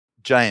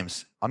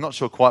James, I'm not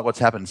sure quite what's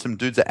happened. Some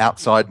dudes are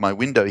outside my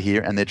window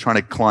here and they're trying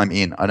to climb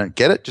in. I don't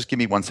get it. Just give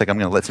me 1 second. I'm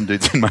going to let some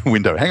dudes in my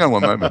window. Hang on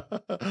one moment.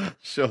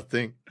 Sure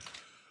thing.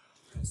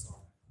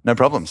 No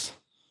problems.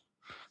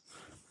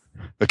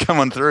 But come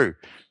on through.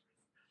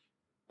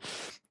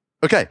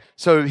 Okay,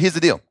 so here's the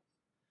deal.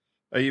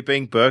 Are you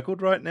being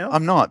burgled right now?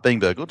 I'm not being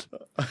burgled.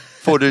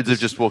 4 dudes have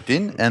just walked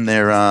in and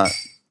they're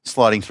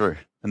sliding through.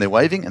 And they're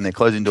waving and they're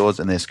closing doors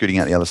and they're scooting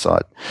out the other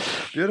side.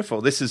 Beautiful.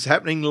 This is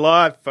happening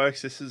live,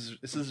 folks. This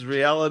is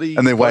reality.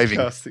 And they're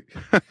podcasting.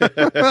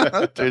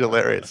 waving. Dude,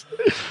 hilarious.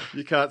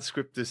 You can't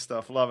script this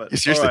stuff. Love it.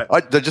 Seriously. All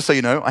right. Just so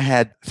you know, I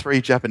had 3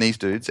 Japanese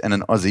dudes and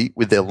an Aussie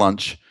with their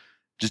lunch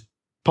just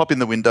pop in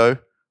the window,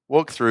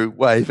 walk through,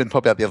 wave, and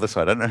pop out the other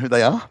side. I don't know who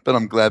they are, but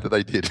I'm glad that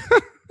they did.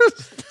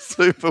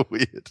 Super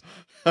weird.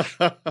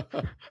 All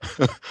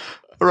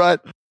right.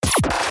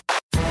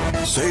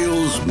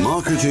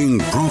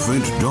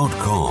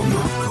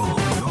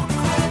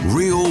 salesmarketingprofit.com.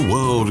 Real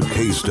world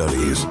case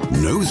studies.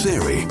 No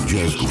theory,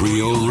 just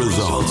real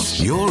results.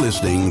 You're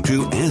listening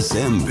to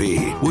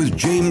SMP with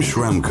James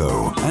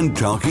Schramko and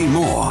Taki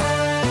Moore.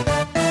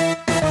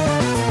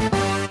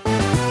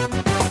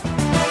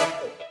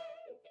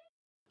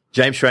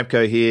 James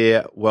Schramko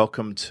here.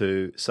 Welcome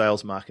to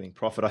Sales Marketing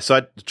Profit. I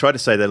tried to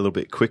say that a little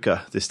bit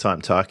quicker this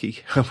time, Taki.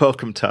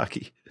 Welcome,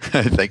 Taki.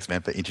 Thanks,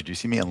 man, for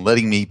introducing me and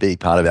letting me be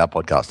part of our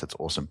podcast. That's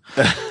awesome.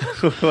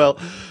 Well,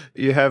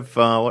 you have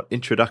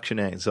introduction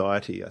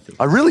anxiety, I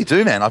think. I really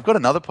do, man. I've got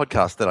another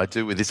podcast that I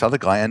do with this other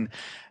guy, and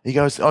he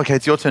goes, okay,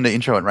 it's your turn to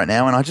intro it right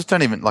now. And I just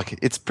don't even,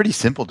 it's pretty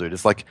simple, dude.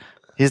 It's like,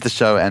 here's the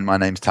show, and my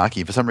name's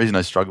Taki. For some reason,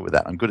 I struggle with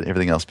that. I'm good at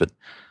everything else, but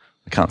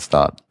I can't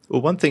start.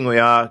 Well, one thing we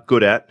are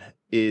good at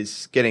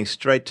is getting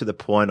straight to the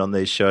point on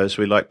these shows.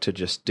 We like to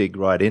just dig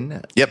right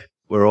in. Yep.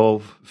 We're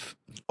all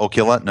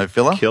killer, no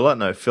filler. Killer,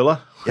 no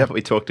filler. Yep.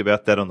 We talked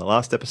about that on the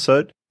last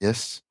episode.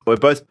 Yes. We're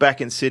both back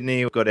in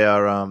Sydney. We've got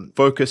our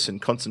focus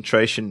and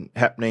concentration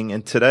happening.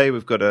 And today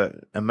we've got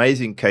an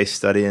amazing case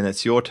study, and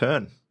it's your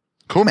turn.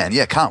 Cool, man.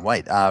 Yeah, can't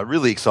wait.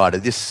 Really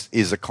excited. This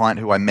is a client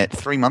who I met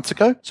 3 months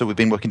ago. So we've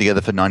been working together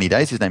for 90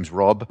 days. His name's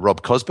Rob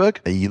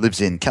Cosberg. He lives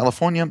in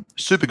California.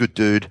 Super good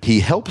dude.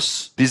 He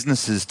helps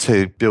businesses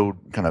to build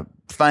kind of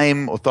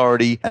fame,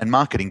 authority, and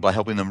marketing by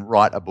helping them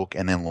write a book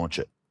and then launch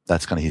it.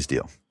 That's kind of his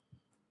deal.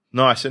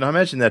 Nice. And I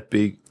imagine that'd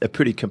be a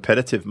pretty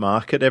competitive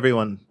market.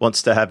 Everyone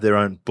wants to have their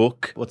own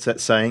book. What's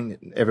that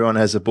saying? Everyone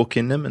has a book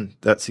in them, and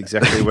that's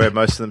exactly where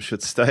most of them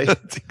should stay.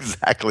 That's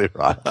exactly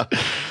right.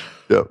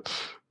 Yep.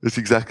 That's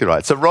exactly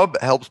right. So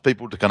Rob helps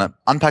people to kind of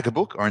unpack a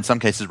book, or in some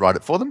cases write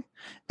it for them,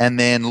 and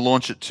then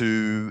launch it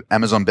to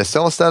Amazon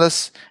bestseller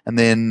status, and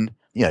then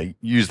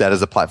use that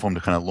as a platform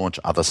to kind of launch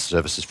other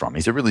services from.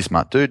 He's a really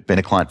smart dude, been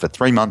a client for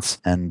 3 months,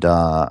 and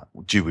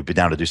we've been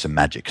down to do some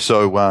magic.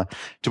 So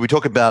do we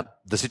talk about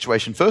the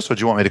situation first, or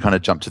do you want me to kind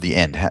of jump to the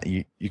end?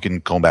 You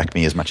can call back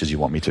me as much as you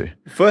want me to.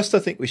 First, I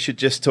think we should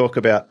just talk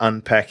about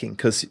unpacking,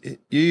 because you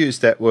use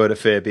that word a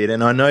fair bit,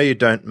 and I know you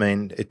don't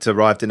mean it's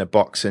arrived in a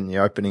box and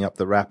you're opening up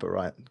the wrapper,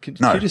 right? Can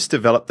you just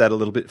develop that a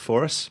little bit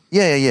for us?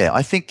 Yeah.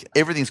 I think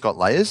everything's got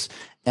layers,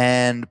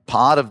 and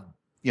part of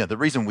the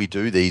reason we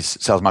do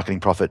these Sales Marketing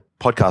Profit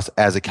podcasts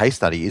as a case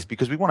study is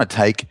because we want to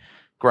take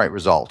great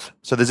result.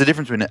 So there's a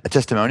difference between a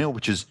testimonial,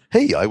 which is,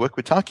 hey, I work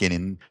with Taki and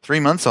in 3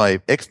 months I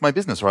X'd my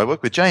business, or I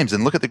work with James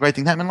and look at the great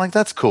thing happening. Like,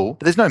 that's cool.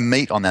 But there's no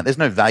meat on that. There's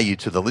no value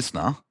to the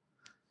listener.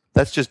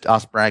 That's just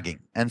us bragging.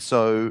 And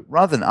so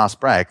rather than us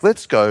brag,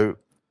 let's go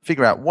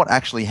figure out what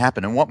actually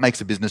happened and what makes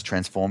a business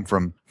transform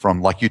from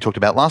like you talked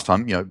about last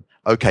time,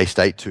 okay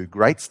state to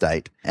great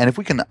state. And if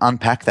we can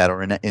unpack that,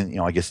 or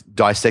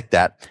dissect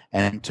that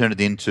and turn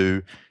it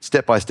into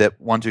step-by-step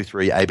 1, 2,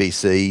 3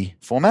 ABC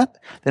format,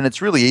 then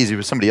it's really easy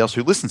for somebody else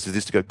who listens to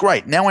this to go,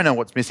 great, now I know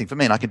what's missing for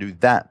me and I can do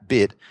that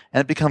bit,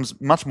 and it becomes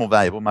much more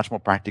valuable, much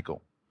more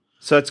practical.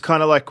 So it's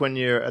kind of like when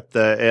you're at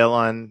the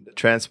airline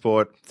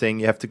transport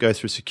thing, you have to go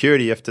through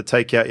security. You have to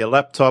take out your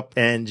laptop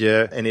and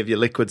any of your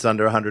liquids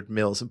under 100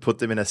 mils and put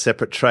them in a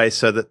separate tray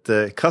so that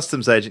the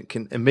customs agent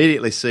can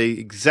immediately see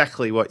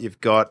exactly what you've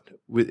got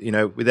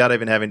without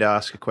even having to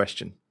ask a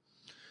question.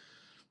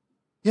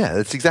 Yeah,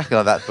 it's exactly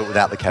like that, but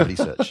without the cavity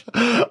search.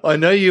 I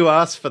know you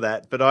asked for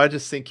that, but I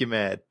just think you're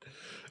mad.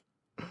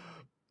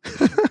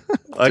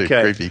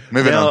 Okay. Creepy.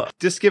 Moving on.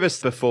 Just give us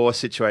the before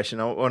situation.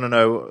 I want to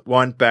know,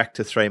 wind back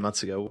to 3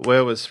 months ago.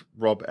 Where was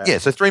Rob at? Yeah,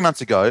 so 3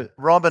 months ago,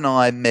 Rob and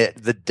I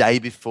met the day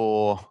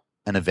before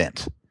an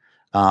event,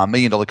 $1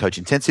 Million Coach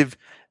Intensive,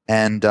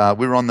 and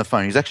we were on the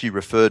phone. He was actually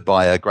referred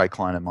by a great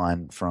client of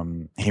mine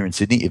from here in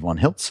Sydney, Yvonne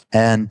Hiltz.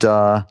 And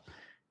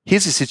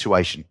here's the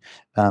situation.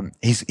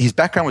 His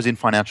background was in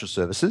financial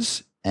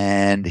services,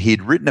 and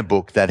he'd written a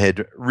book that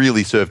had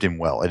really served him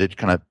well. It had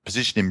kind of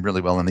positioned him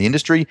really well in the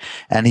industry,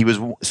 and he was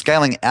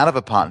scaling out of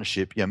a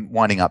partnership,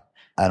 winding up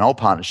an old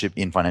partnership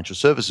in financial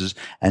services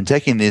and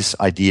taking this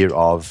idea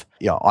of,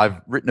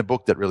 I've written a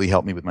book that really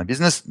helped me with my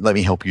business. Let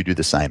me help you do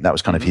the same. That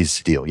was kind of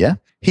his deal, yeah?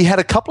 He had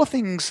a couple of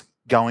things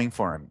going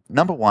for him.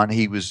 Number one,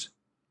 he was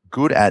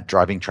good at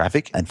driving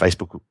traffic and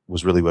Facebook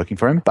was really working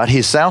for him, but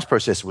his sales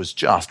process was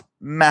just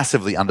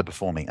massively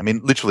underperforming. I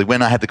mean, literally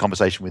when I had the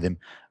conversation with him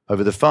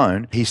over the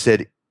phone, he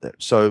said,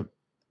 so,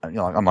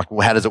 I'm like,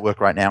 well, how does it work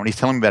right now? And he's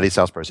telling me about his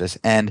sales process.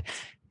 And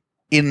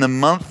in the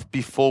month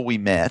before we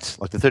met,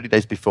 like the 30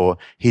 days before,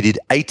 he did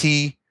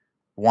 80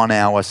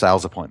 1-hour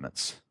sales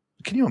appointments.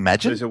 Can you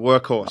imagine? He's a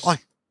workhorse.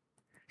 Like,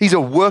 he's a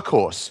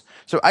workhorse.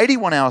 So 80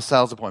 1-hour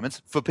sales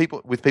appointments for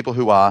people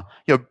who are,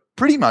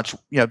 pretty much,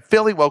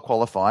 fairly well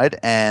qualified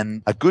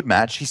and a good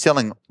match. He's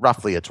selling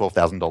roughly a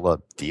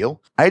 $12,000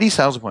 deal. 80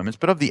 sales appointments,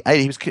 but of the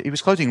 80, he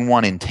was closing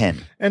 1 in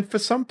 10. And for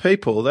some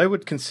people, they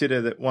would consider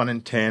that 1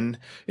 in 10,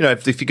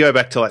 if you go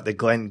back to like the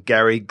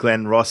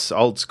Glenn Ross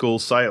old school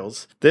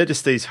sales, they're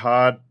just these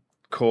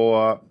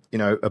hardcore,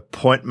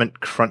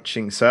 appointment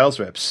crunching sales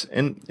reps.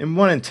 And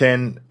 1 in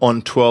 10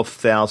 on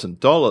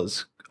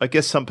 $12,000, I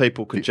guess some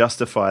people could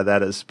justify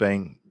that as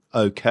being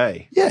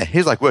okay. Yeah,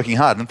 he's like working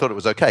hard and thought it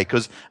was okay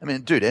because,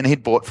 dude, and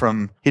he'd bought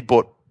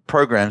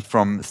programs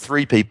from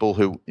 3 people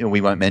who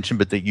we won't mention,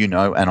 but that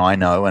and I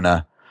know and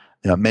are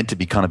meant to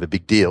be kind of a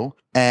big deal.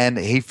 And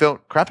he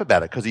felt crap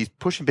about it because he's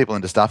pushing people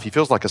into stuff. He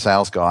feels like a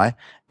sales guy,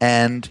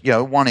 and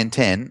 1 in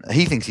 10,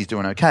 he thinks he's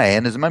doing okay.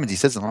 And there's a moment he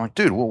says, "I'm like,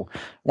 dude, well,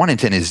 1 in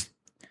 10 is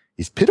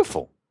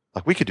pitiful.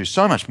 Like we could do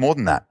so much more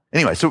than that."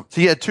 Anyway, so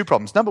he had 2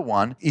 problems. Number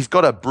one, he's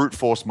got a brute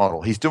force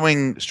model. He's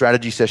doing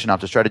strategy session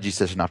after strategy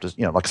session after,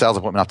 like sales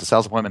appointment after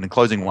sales appointment and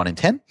closing 1 in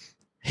 10.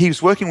 He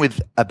was working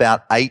with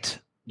about 8,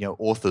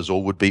 authors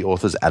or would-be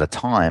authors at a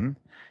time,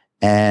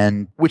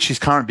 and which his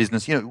current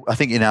business, I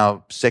think in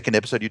our second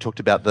episode, you talked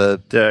about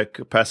the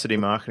capacity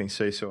marketing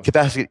seesaw.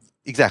 Capacity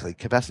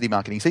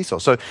marketing seesaw.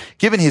 So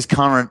given his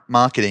current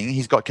marketing,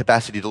 he's got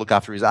capacity to look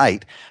after his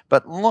 8.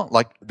 But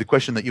like the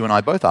question that you and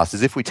I both asked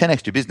is, if we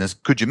 10x your business,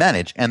 could you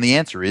manage? And the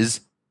answer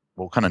is,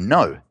 well, kind of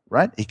no,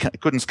 right? He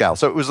couldn't scale.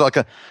 So it was like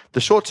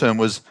the short term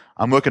was,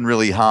 I'm working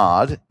really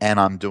hard and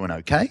I'm doing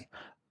okay.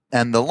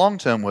 And the long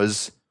term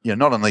was,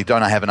 not only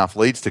don't I have enough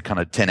leads to kind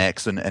of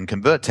 10x and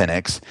convert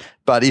 10x,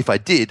 but if I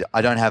did,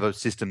 I don't have a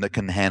system that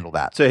can handle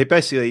that. So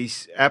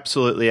he's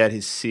absolutely at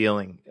his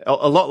ceiling.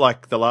 A lot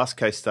like the last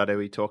case study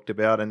we talked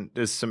about, and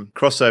there's some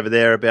crossover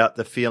there about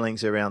the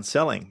feelings around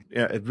selling.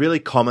 A really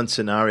common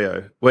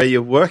scenario where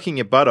you're working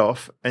your butt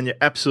off and you're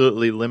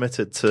absolutely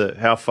limited to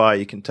how far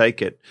you can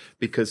take it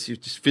because you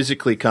just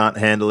physically can't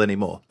handle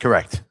anymore.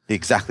 Correct.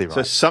 Exactly right.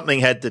 So something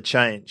had to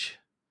change.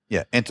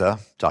 Yeah, enter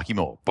Taki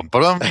Moore. Bum,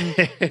 ba-dum.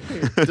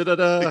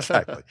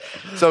 Exactly.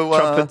 So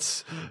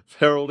trumpets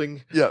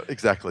heralding. Yeah,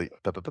 exactly.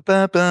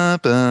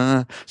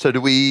 Ba-ba-ba-ba-ba. So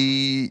do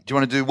you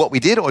want to do what we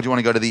did, or do you want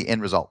to go to the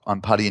end result? I'm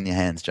putty in your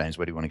hands, James.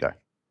 Where do you want to go?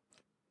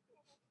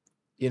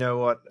 You know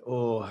what?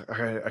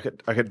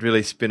 I could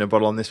really spin a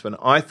bottle on this one.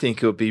 I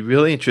think it would be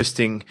really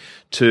interesting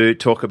to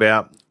talk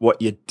about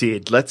what you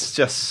did. Let's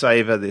just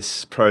savor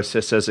this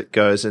process as it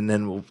goes, and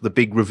then the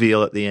big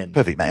reveal at the end.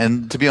 Perfect, man.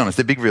 And to be honest,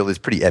 the big reveal is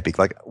pretty epic.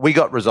 Like, we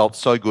got results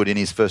so good in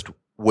his first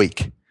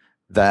week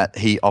that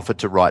he offered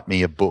to write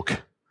me a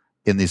book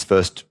in this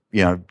first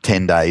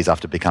 10 days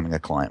after becoming a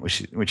client,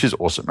 which is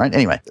awesome, right?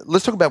 Anyway,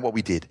 let's talk about what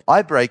we did.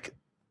 I break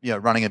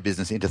running a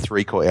business into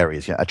 3 core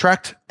areas: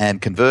 attract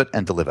and convert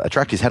and deliver.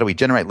 Attract is how do we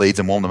generate leads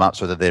and warm them up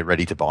so that they're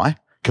ready to buy.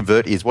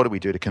 Convert is what do we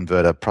do to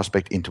convert a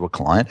prospect into a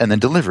client. And then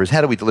deliver is how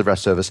do we deliver our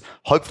service,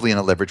 hopefully in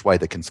a leveraged way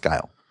that can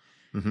scale.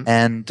 Mm-hmm.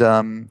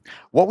 And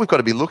what we've got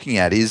to be looking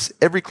at is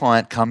every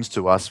client comes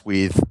to us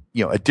with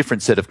a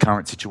different set of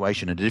current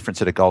situation and a different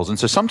set of goals. And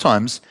so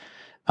sometimes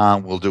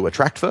we'll do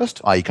attract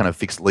first, i.e. kind of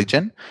fixed lead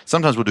gen.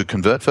 Sometimes we'll do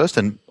convert first,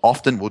 and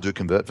often we'll do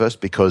convert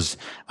first because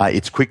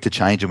it's quick to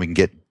change and we can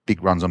get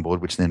big runs on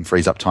board, which then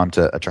frees up time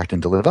to attract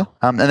and deliver.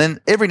 And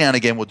then every now and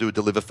again, we'll do a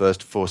deliver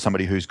first for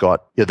somebody who's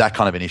got that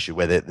kind of an issue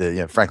where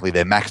they're frankly,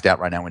 they're maxed out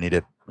right now. We need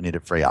to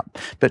free up.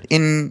 But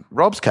in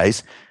Rob's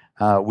case,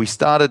 we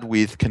started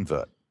with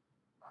convert.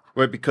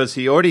 Well, because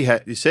he already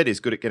you said he's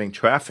good at getting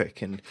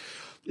traffic. And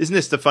isn't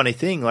this the funny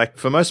thing? Like,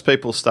 for most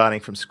people starting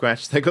from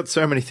scratch, they've got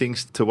so many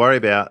things to worry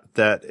about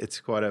that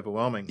it's quite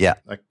overwhelming. Yeah.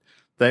 Like,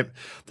 they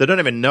don't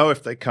even know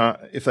if they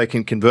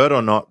can convert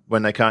or not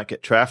when they can't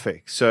get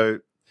traffic. So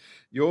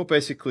you're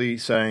basically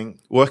saying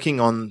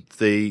working on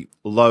the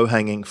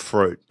low-hanging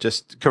fruit,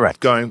 just correct,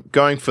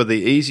 going for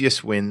the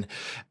easiest win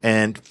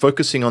and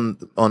focusing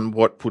on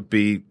what would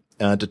be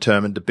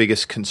determined the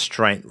biggest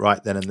constraint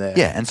right then and there.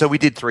 Yeah, and so we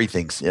did 3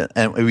 things,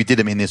 and we did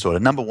them in this order.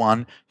 Number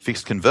 1,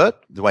 fixed convert,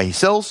 the way he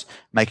sells,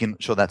 making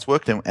sure that's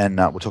worked, and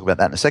we'll talk about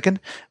that in a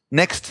second.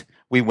 Next,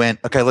 we went,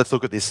 okay, let's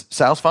look at this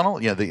sales funnel,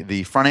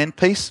 the front end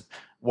piece.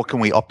 What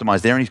can we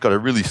optimize there? And he's got a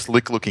really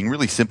slick looking,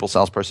 really simple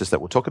sales process that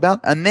we'll talk about.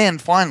 And then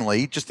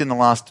finally, just in the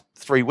last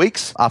 3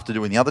 weeks, after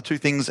doing the other 2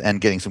 things and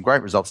getting some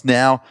great results,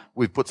 now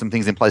we've put some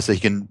things in place so he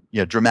can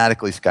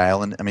dramatically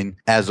scale. And I mean,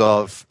 as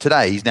of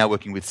today, he's now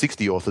working with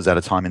 60 authors at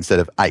a time instead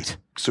of 8,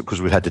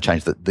 because we've had to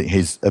change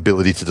his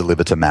ability to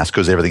deliver to mass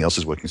because everything else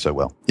is working so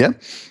well. Yeah.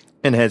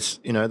 And hence,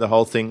 the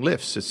whole thing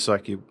lifts. It's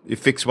like you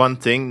fix one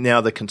thing,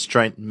 now the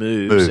constraint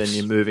moves and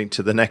you're moving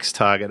to the next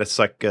target. It's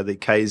like the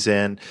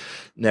Kaizen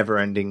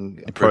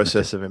never-ending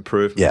process of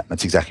improvement. Yeah,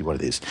 that's exactly what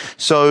it is.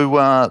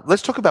 So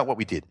let's talk about what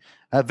we did.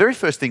 Very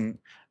first thing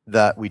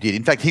that we did,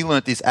 in fact, he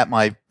learned this at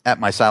my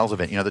sales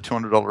event, the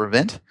 $200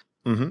 event.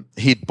 Mm-hmm.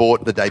 He'd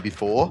bought the day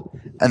before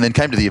and then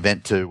came to the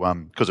event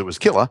because it was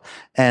killer.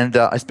 And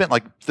I spent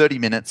like 30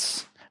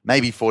 minutes,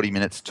 maybe 40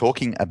 minutes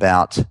talking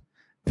about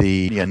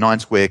the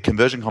 9-square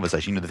conversion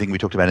conversation, the thing we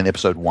talked about in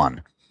episode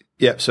 1.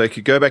 Yeah, so you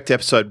could go back to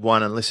episode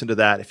 1 and listen to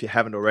that if you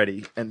haven't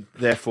already, and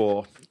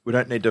therefore we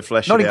don't need to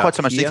flesh it out. Not in quite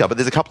so much detail, but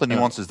there's a couple of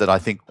nuances that I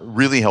think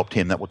really helped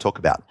him that we'll talk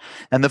about.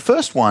 And the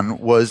first one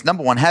was,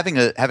 number one, having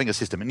a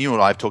system. And you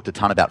and I have talked a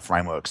ton about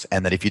frameworks,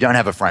 and that if you don't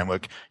have a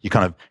framework, you're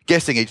kind of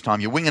guessing each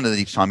time, you're winging it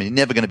each time, and you're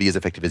never going to be as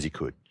effective as you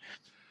could.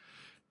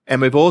 And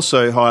we've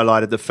also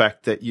highlighted the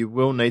fact that you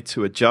will need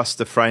to adjust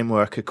the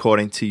framework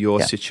according to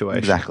your situation.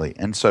 Exactly.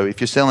 And so if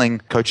you're selling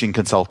coaching,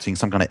 consulting,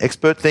 some kind of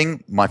expert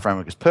thing, my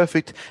framework is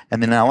perfect.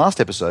 And then in our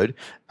last episode,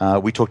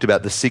 we talked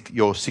about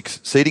your 6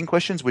 seeding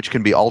questions, which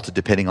can be altered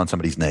depending on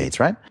somebody's needs,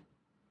 right?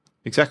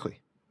 Exactly.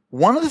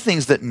 One of the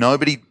things that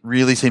nobody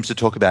really seems to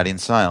talk about in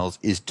sales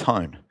is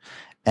tone.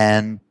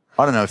 And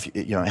I don't know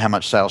if how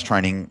much sales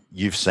training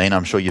you've seen.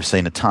 I'm sure you've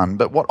seen a ton.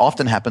 But what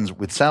often happens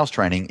with sales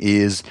training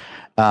is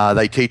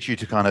they teach you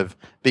to kind of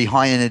be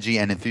high energy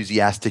and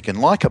enthusiastic and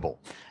likable.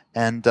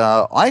 And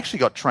I actually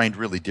got trained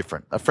really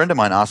different. A friend of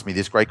mine asked me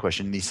this great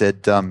question, and he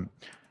said,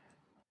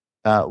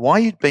 why are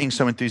you being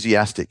so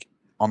enthusiastic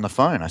on the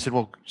phone? I said,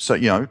 well,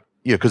 so,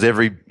 because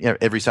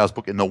every sales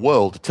book in the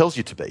world tells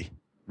you to be,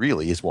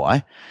 really is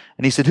why.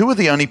 And he said, who are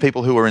the only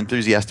people who are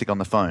enthusiastic on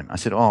the phone? I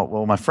said, oh,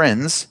 well, my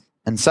friends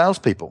and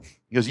salespeople.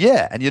 He goes,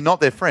 yeah, and you're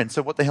not their friend,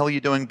 so what the hell are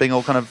you doing being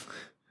all kind of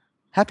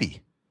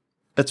happy?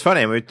 It's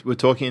funny. We're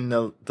talking in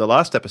the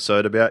last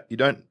episode about you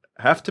don't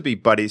have to be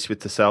buddies with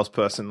the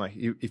salesperson. Like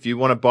if you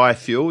want to buy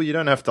fuel, you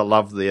don't have to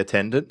love the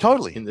attendant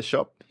totally in the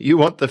shop. You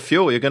want the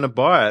fuel, you're going to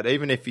buy it.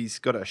 Even if he's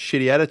got a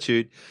shitty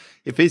attitude,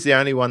 if he's the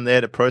only one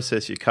there to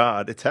process your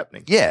card, it's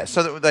happening. Yeah,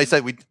 so they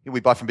say we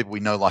buy from people we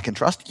know, like, and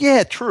trust.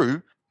 Yeah,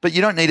 true, but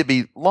you don't need to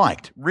be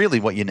liked. Really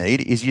what you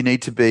need is you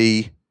need to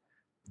be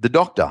the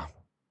doctor.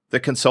 The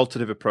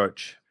consultative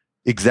approach.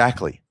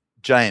 Exactly.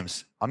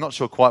 James, I'm not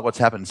sure quite what's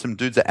happened. Some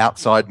dudes are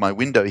outside my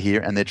window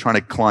here and they're trying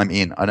to climb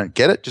in. I don't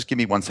get it. Just give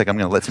me 1 second. I'm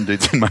going to let some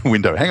dudes in my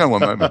window. Hang on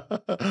one moment.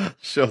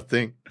 Sure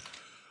thing.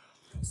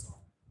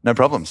 No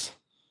problems.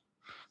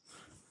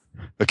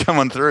 But come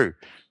on through.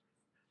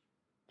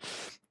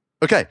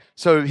 Okay,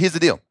 so here's the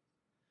deal.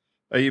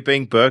 Are you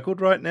being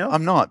burgled right now?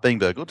 I'm not being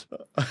burgled.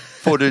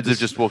 4 dudes have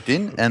just walked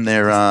in and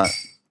they're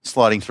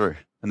sliding through.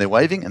 And they're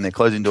waving and they're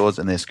closing doors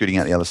and they're scooting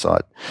out the other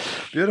side.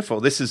 Beautiful.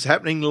 This is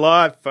happening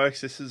live,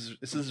 folks. This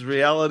is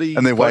reality.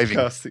 And they're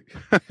podcasting.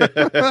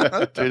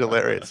 Waving. Dude,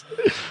 hilarious.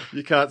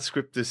 You can't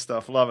script this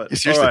stuff. Love it.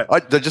 Seriously. All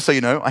right. Just so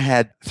you know, I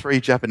had 3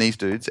 Japanese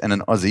dudes and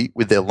an Aussie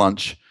with their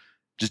lunch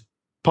just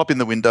pop in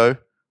the window,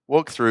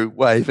 walk through,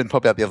 wave, and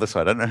pop out the other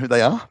side. I don't know who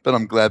they are, but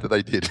I'm glad that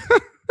they did.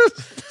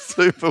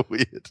 Super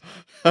weird.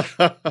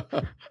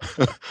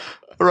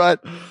 All right,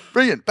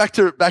 brilliant. Back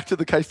to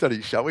the case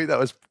study, shall we? That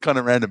was kind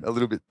of random, a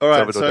little bit. All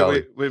right,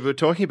 so we were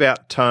talking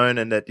about tone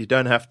and that you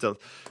don't have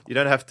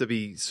to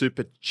be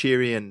super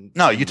cheery and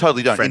no, you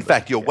totally don't. Friendly. In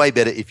fact, you're way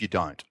better if you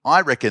don't.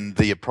 I reckon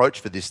the approach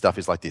for this stuff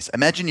is like this.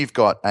 Imagine you've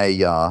got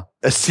a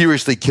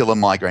seriously killer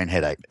migraine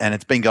headache, and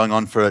it's been going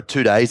on for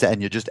 2 days, and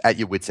you're just at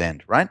your wit's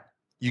end. Right?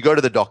 You go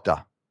to the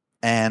doctor.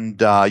 And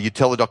you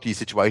tell the doctor your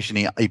situation.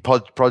 He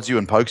prods you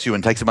and pokes you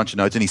and takes a bunch of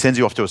notes, and he sends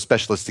you off to a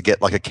specialist to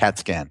get like a CAT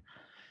scan.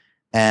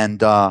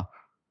 And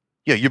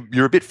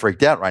you're a bit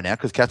freaked out right now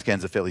because CAT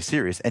scans are fairly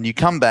serious. And you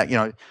come back,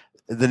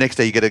 the next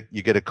day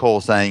you get a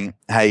call saying,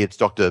 "Hey, it's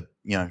Dr.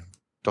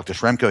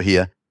 Schramko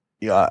here.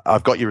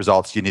 I've got your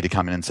results. You need to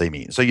come in and see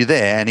me." So you're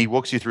there, and he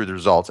walks you through the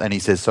results, and he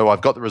says, "So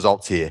I've got the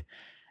results here."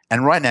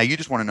 And right now, you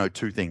just want to know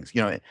 2 things.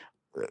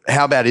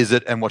 How bad is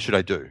it, and what should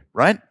I do?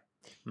 Right?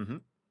 Mm-hmm.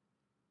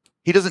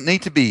 He doesn't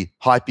need to be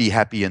hypey,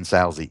 happy, and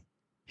salesy.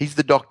 He's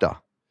the doctor.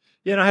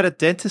 Yeah, and I had a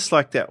dentist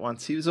like that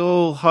once. He was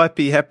all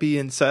hypey, happy,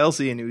 and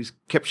salesy, and he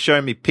kept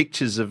showing me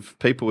pictures of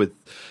people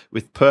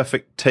with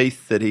perfect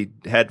teeth that he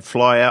had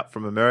fly out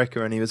from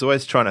America, and he was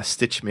always trying to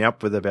stitch me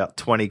up with about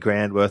 20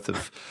 grand worth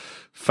of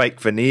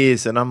fake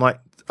veneers. And I'm like,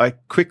 I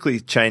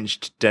quickly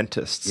changed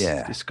dentists.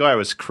 Yeah. This guy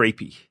was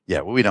creepy. Yeah,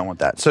 well, we don't want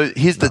that. So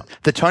here's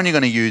the tone you're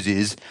going to use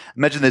is,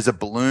 imagine there's a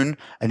balloon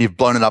and you've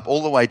blown it up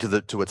all the way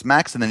to its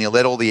max, and then you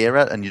let all the air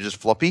out and you're just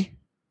floppy.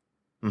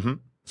 Mm-hmm.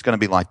 It's going to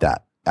be like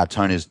that. Our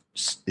tone is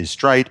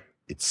straight.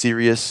 It's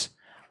serious.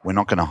 We're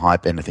not going to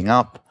hype anything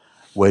up.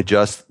 We're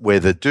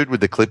the dude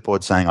with the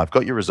clipboard saying, "I've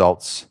got your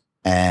results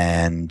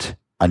and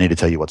I need to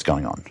tell you what's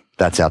going on."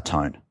 That's our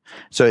tone.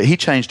 So he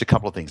changed a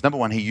couple of things. Number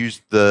one, he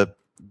used the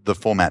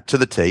format to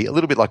the T, a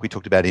little bit like we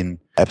talked about in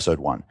episode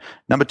 1.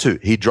 Number 2,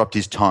 he dropped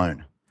his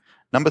tone.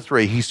 Number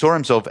 3, he saw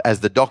himself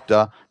as the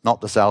doctor,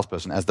 not the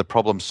salesperson, as the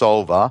problem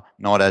solver,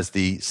 not as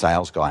the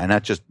sales guy. And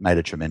that just made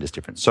a tremendous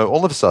difference. So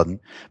all of a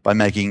sudden, by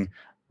making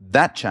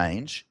that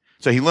change,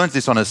 So he learns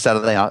this on a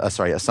Sunday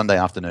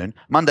afternoon.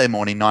 Monday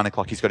morning, 9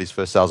 o'clock, he's got his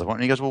first sales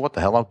appointment. He goes, well, what the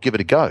hell? I'll give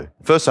it a go.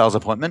 First sales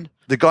appointment,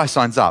 the guy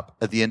signs up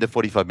at the end of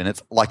 45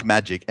 minutes like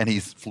magic, and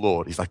he's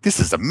floored. He's like, this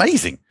is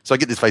amazing. So I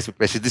get this Facebook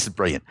message. This is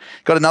brilliant.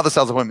 Got another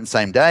sales appointment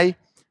same day,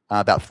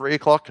 about 3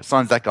 o'clock,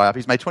 signs that guy up.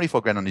 He's made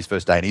 24 grand on his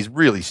first day, and he's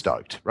really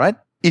stoked, right?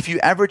 If you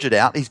average it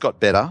out, he's got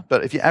better.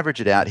 But if you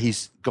average it out,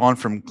 he's gone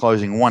from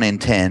closing 1 in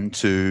 10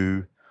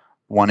 to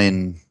 1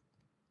 in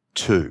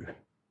 2.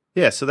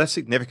 Yeah, so that's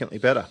significantly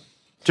better.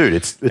 Dude,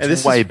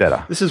 it's way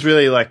better. This is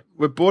really like,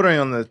 we're bordering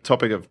on the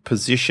topic of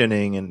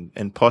positioning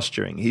and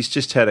posturing. He's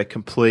just had a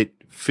complete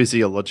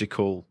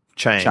physiological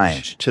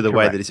change to the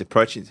way that he's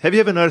approaching. Have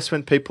you ever noticed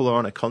when people are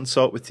on a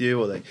consult with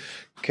you or they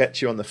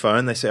catch you on the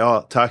phone, they say,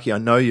 oh, Taki, I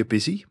know you're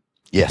busy.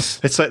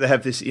 Yes. It's like they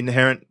have this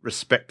inherent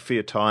respect for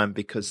your time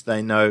because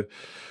they know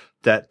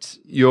that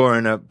you're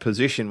in a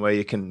position where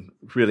you can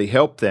really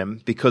help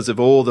them because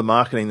of all the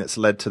marketing that's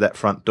led to that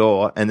front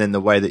door and then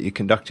the way that you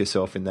conduct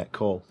yourself in that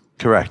call.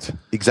 Correct.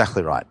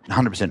 Exactly right.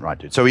 100% right,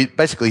 dude. So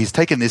he's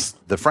taken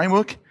the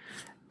framework,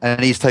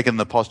 and he's taken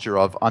the posture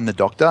of, I'm the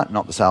doctor,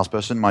 not the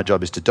salesperson. My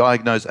job is to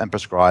diagnose and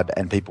prescribe,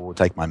 and people will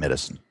take my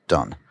medicine.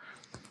 Done.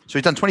 So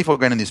he's done 24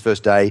 grand in his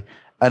first day,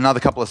 another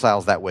couple of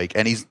sales that week,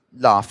 and he's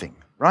laughing,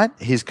 right?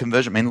 His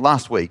conversion,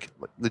 last week,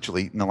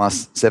 literally in the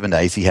last 7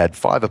 days, he had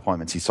 5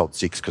 appointments. He sold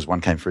 6 because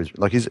one came through.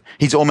 Like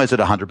he's almost at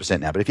 100%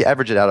 now. But if you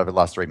average it out over the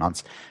last 3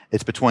 months,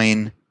 it's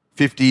between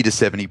 50 to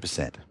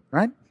 70%,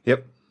 right?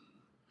 Yep.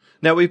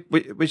 Now, we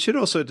should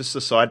also just a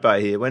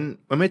sidebar here. When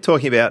we're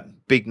talking about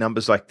big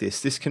numbers like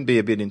this can be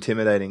a bit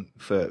intimidating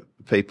for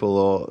people,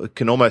 or it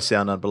can almost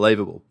sound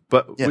unbelievable.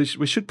 But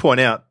we should point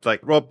out, like,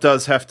 Rob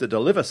does have to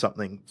deliver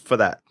something for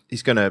that.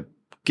 He's going to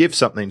give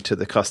something to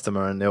the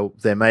customer, and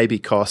there may be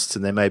costs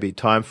and there may be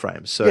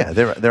timeframes. So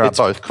there are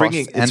both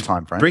costs and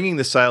timeframes. Bringing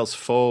the sales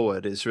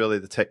forward is really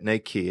the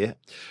technique here.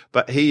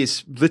 But he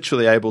is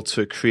literally able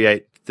to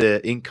create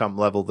the income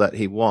level that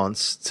he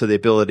wants to the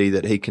ability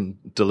that he can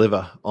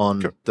deliver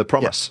on the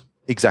promise.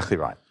 Yeah, exactly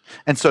right.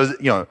 And so,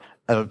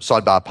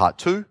 sidebar part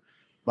 2,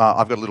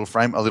 I've got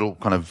a little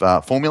kind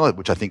of formula,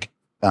 which I think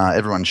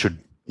everyone should,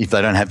 if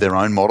they don't have their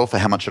own model for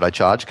how much should I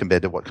charge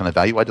compared to what kind of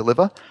value I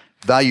deliver,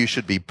 value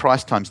should be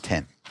price times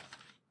 10.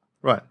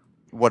 Right.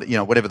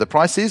 Whatever the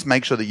price is,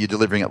 make sure that you're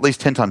delivering at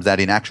least 10 times that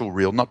in actual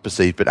real, not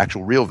perceived, but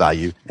actual real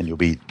value, and you'll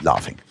be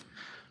laughing.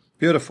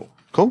 Beautiful.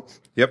 Cool?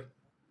 Yep.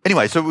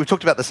 Anyway, so we've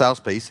talked about the sales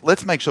piece.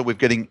 Let's make sure we're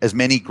getting as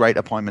many great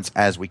appointments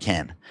as we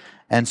can.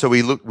 And so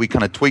we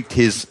kind of tweaked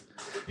his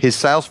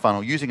sales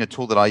funnel using a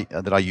tool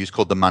that I use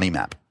called the Money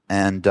Map.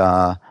 And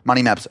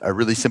Money Map's a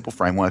really simple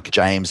framework.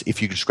 James,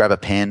 if you could just grab a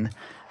pen,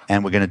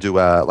 and we're going to do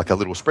a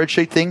little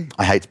spreadsheet thing.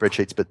 I hate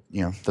spreadsheets, but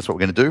that's what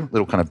we're going to do.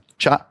 Little kind of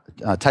chart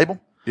table.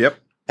 Yep.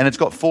 And it's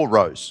got 4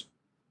 rows.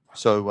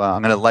 So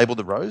I'm going to label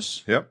the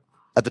rows. Yep.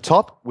 At the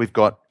top, we've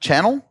got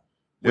channel,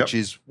 which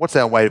is what's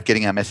our way of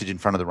getting our message in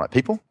front of the right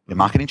people, your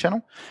marketing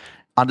channel.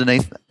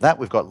 Underneath that,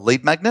 we've got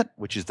lead magnet,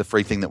 which is the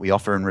free thing that we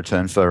offer in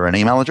return for an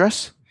email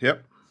address.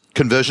 Yep.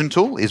 Conversion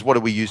tool is what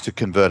do we use to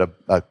convert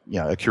a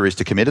curious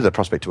to committed, a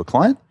prospect to a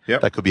client.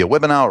 Yep. That could be a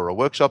webinar or a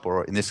workshop,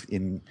 or in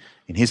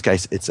his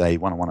case, it's a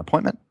one-on-one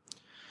appointment.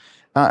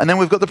 And then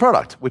we've got the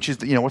product, which is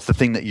what's the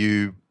thing that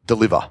you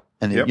deliver.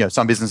 And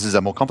some businesses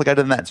are more complicated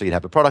than that, so you'd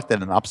have a product,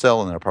 then an upsell,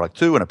 and then a product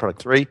 2 and a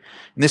product 3. In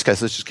this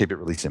case, let's just keep it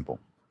really simple.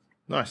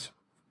 Nice.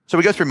 So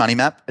we go through Money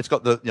Map. It's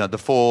got the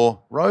 4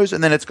 rows,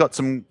 and then it's got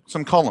some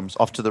columns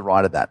off to the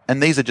right of that.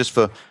 And these are just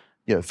for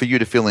you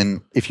to fill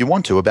in if you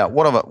want to about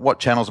what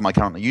channels am I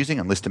currently using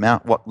and list them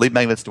out. What lead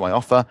magnets do I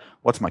offer?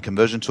 What's my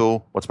conversion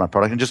tool? What's my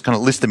product? And just kind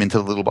of list them into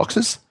the little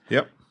boxes.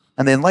 Yep.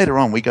 And then later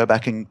on, we go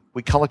back and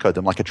we color code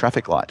them like a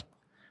traffic light.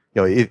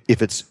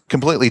 If it's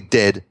completely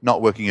dead,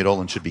 not working at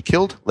all, and should be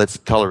killed, let's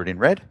color it in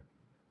red,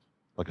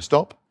 like a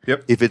stop.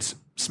 Yep. If it's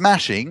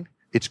smashing,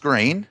 it's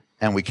green,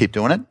 and we keep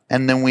doing it.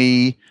 And then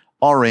we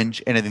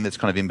orange anything that's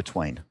kind of in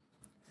between.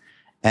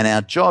 And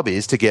our job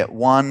is to get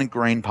one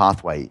green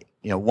pathway,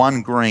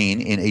 one green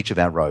in each of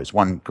our rows,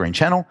 one green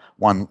channel,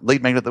 one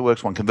lead magnet that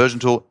works, one conversion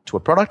tool to a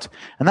product.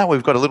 And that way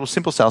we've got a little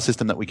simple sales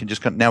system that we can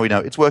just, now we know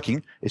it's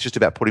working. It's just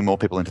about putting more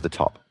people into the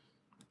top.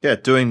 Yeah,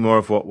 doing more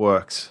of what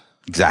works.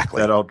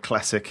 Exactly. That old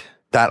classic.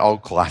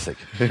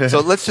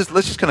 So let's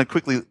just kind of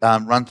quickly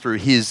run through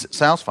his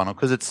sales funnel,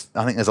 because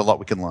I think there's a lot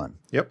we can learn.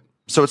 Yep.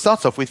 So it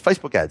starts off with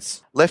Facebook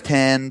ads, left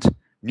hand,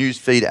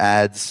 newsfeed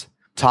ads,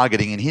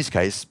 targeting, in his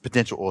case,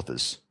 potential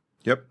authors.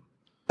 Yep.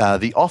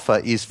 The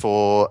offer is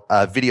for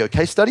a video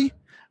case study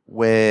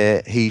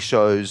where he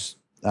shows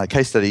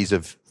case studies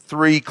of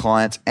 3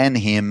 clients and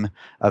him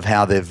of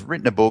how they've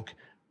written a book,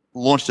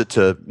 launched it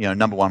to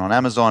number 1 on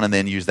Amazon, and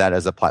then used that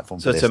as a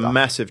platform for their stuff. So it's a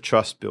massive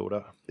trust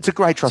builder. It's a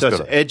great trust builder.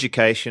 So it's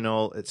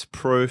educational, it's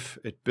proof,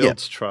 it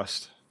builds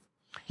trust.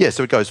 Yeah,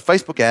 so it goes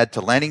Facebook ad to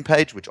landing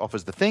page, which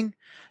offers the thing.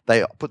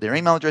 They put their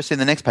email address in.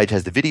 The next page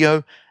has the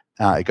video.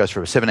 It goes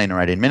for 17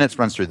 or 18 minutes,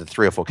 runs through the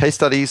 3 or 4 case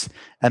studies,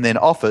 and then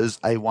offers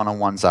a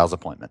one-on-one sales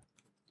appointment.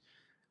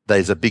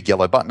 There's a big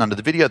yellow button under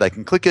the video. They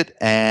can click it,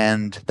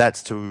 and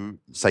that's to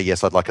say,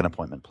 yes, I'd like an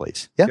appointment,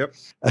 please. Yeah. Yep.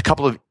 A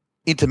couple of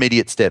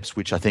intermediate steps,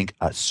 which I think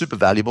are super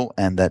valuable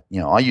and that,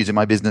 I use in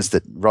my business,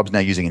 that Rob's now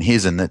using in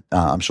his, and that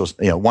I'm sure,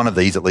 one of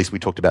these at least we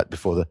talked about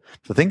before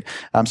the thing.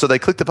 So they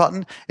click the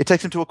button. It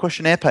takes them to a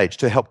questionnaire page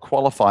to help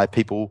qualify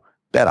people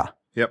better.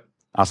 Yep.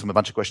 Ask them a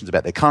bunch of questions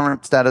about their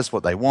current status,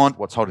 what they want,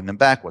 what's holding them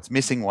back, what's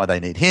missing, why they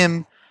need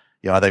him.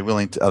 Are they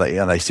willing to,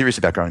 are they serious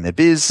about growing their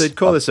biz? So you'd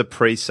call this a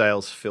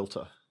pre-sales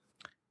filter.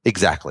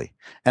 Exactly.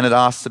 And it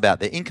asks about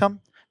their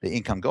income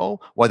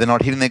goal, why they're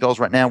not hitting their goals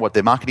right now, what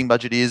their marketing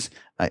budget is,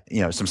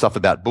 some stuff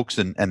about books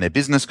and their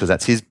business, because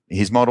that's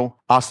his model.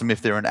 Ask them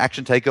if they're an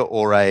action taker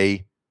or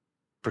a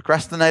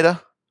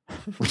procrastinator,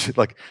 which is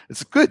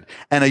it's good.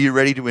 And are you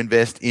ready to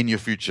invest in your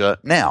future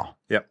now?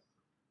 Yep.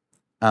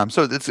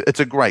 So it's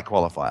a great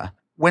qualifier.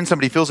 When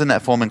somebody fills in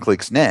that form and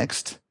clicks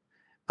next,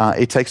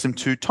 it takes them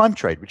to Time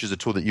Trade, which is a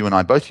tool that you and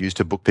I both use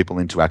to book people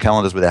into our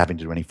calendars without having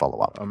to do any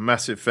follow-up. I'm a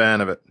massive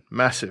fan of it.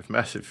 Massive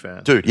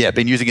fan. Dude, yeah,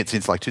 been using it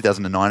since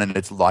 2009 and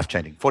it's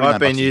life-changing. I've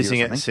been using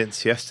it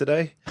since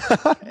yesterday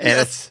and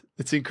Yes.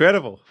 it's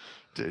incredible.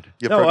 Dude,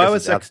 your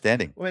progress is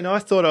outstanding. I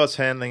thought I was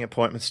handling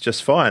appointments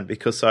just fine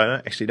because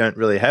I don't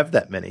really have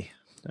that many.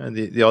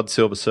 The odd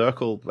Silver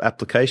Circle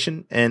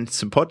application and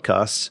some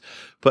podcasts.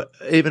 But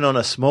even on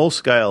a small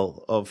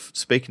scale of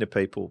speaking to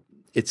people,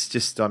 it's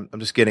just I'm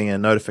just getting a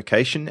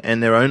notification,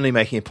 and they're only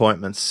making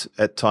appointments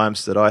at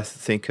times that I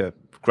think are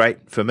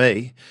great for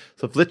me.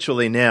 So I've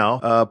literally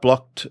now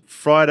blocked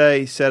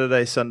Friday,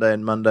 Saturday, Sunday,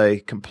 and Monday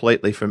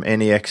completely from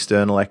any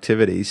external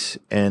activities,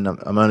 and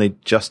I'm only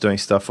just doing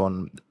stuff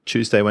on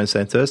Tuesday,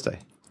 Wednesday, and Thursday.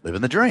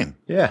 Living the dream.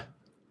 Yeah.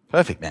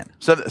 Perfect, man.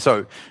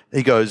 So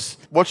he goes,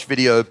 watch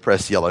video,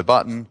 press yellow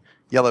button.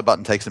 Yellow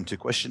button takes them to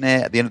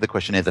questionnaire. At the end of the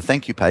questionnaire, the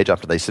thank you page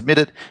after they submit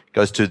it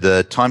goes to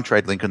the Time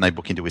Trade link and they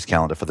book into his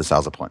calendar for the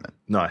sales appointment.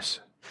 Nice.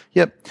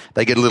 Yep.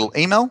 They get a little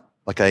email,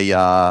 like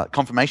a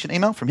confirmation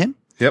email from him.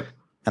 Yep.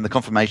 And the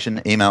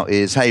confirmation email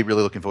is, hey,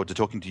 really looking forward to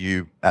talking to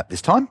you at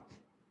this time.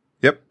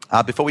 Yep.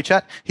 Before we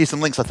chat, here's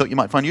some links I thought you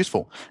might find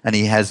useful. And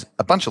he has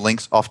a bunch of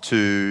links off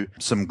to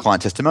some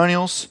client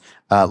testimonials,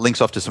 links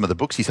off to some of the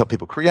books he's helped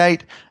people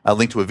create, a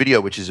link to a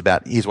video which is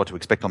about here's what to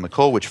expect on the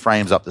call, which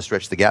frames up the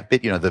stretch the gap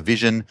bit, the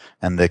vision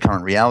and the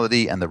current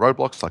reality and the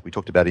roadblocks like we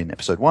talked about in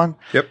episode 1.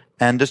 Yep.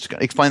 And just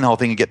to explain the whole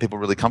thing and get people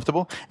really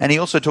comfortable. And he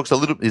also talks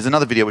there's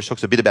another video which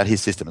talks a bit about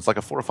his system. It's like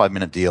a 4 or 5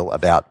 minute deal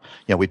about,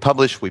 we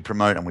publish, we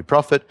promote, and we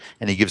profit.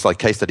 And he gives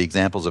case study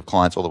examples of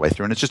clients all the way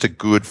through. And it's just a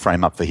good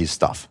frame up for his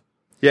stuff.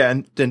 Yeah,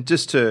 and then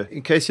just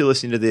in case you're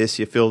listening to this,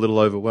 you feel a little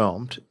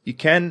overwhelmed, you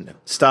can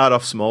start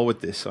off small with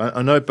this.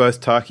 I know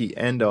both Taki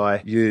and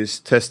I use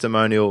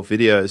testimonial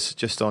videos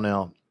just on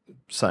our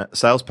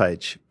sales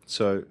page.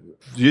 So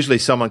usually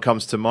someone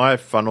comes to my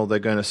funnel, they're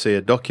going to see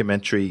a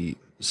documentary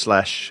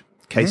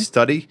 / case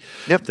study.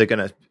 Yep. They're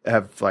going to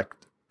have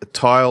a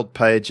tiled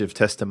page of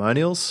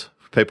testimonials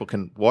people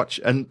can watch.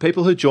 And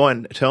people who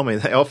join tell me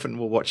they often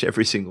will watch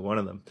every single one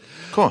of them.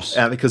 Of course.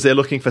 Because they're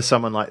looking for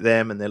someone like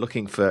them and they're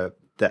looking for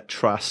that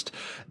trust.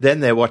 Then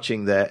they're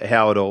watching the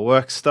how it all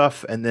works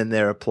stuff, and then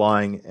they're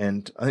applying.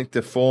 And I think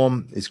the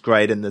form is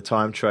great and the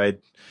Time Trade,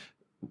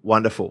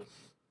 wonderful.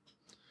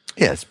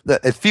 Yes,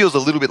 it feels a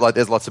little bit like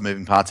there's lots of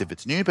moving parts if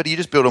it's new, but you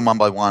just build them one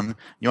by one.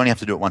 You only have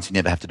to do it once. You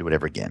never have to do it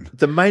ever again.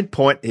 The main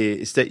point here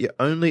is that you're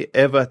only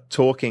ever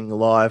talking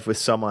live with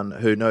someone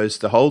who knows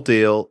the whole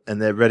deal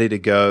and they're ready to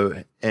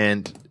go.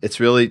 And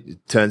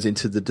it turns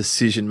into the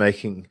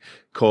decision-making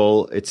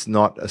call. It's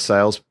not a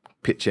sales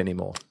pitch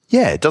anymore.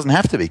 Yeah, it doesn't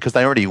have to be because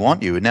they already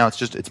want you. And now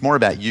it's more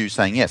about you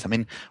saying yes. I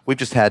mean, we've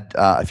just had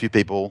a few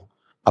people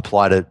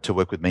apply to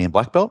work with me in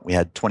Black Belt. We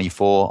had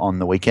 24 on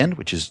the weekend,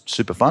 which is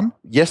super fun.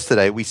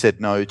 Yesterday, we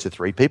said no to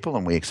 3 people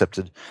and we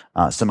accepted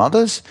some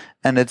others.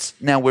 And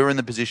now we're in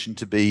the position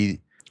to be,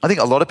 I think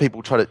a lot of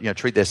people try to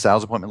treat their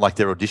sales appointment like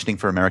they're auditioning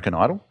for American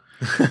Idol.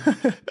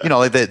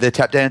 They're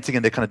tap dancing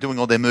and they're kind of doing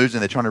all their moves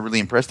and they're trying to really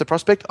impress the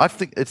prospect. I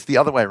think it's the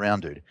other way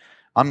around, dude.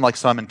 I'm like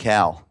Simon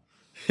Cowell.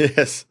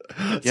 Yes,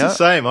 it's the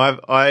same.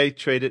 I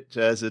treat it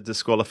as a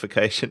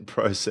disqualification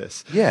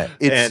process. Yeah,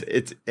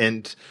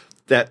 and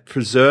that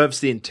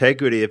preserves the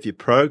integrity of your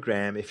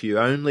program. If you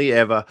only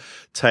ever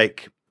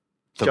take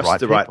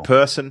the right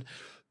person,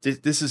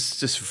 this is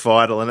just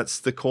vital, and it's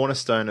the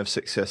cornerstone of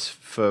success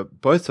for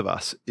both of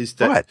us. Is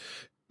that right?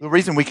 The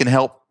reason we can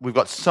help, we've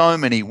got so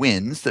many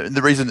wins.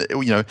 The reason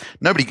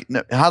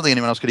that, hardly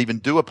anyone else could even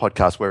do a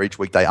podcast where each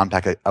week they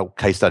unpack a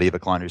case study of a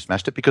client who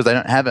smashed it because they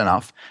don't have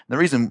enough. And the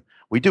reason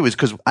we do is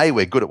because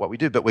we're good at what we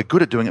do, but we're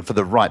good at doing it for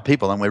the right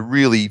people, and we're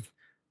really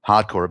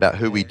hardcore about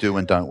who we do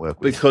and don't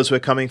work with. Because we're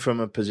coming from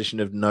a position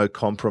of no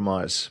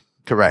compromise.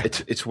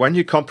 Correct. It's when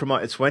you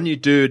compromise. It's when you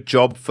do a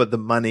job for the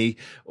money,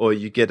 or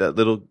you get a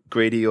little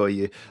greedy, or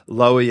you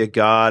lower your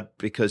guard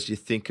because you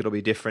think it'll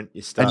be different.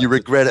 And you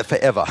regret it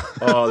forever.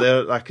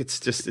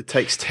 It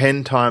takes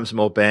 10 times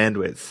more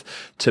bandwidth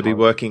to be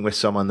working with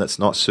someone that's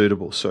not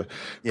suitable. So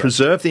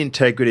preserve the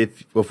integrity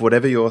of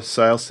whatever your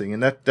sales thing,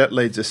 and that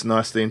leads us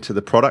nicely into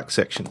the product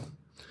section.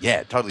 Yeah,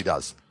 it totally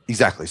does.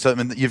 Exactly. So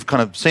you've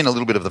kind of seen a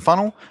little bit of the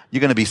funnel.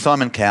 You're going to be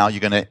Simon Cowell. You're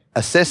going to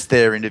assess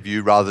their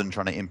interview rather than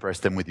trying to impress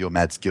them with your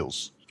mad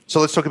skills. So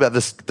let's talk about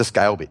the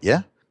scale bit,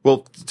 yeah?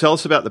 Well, tell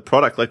us about the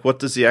product. Like, what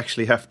does he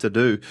actually have to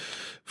do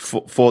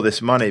for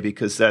this money?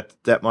 Because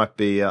that might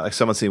be like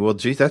someone saying, well,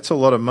 gee, that's a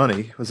lot of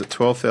money. Was it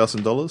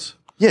 $12,000?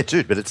 Yeah,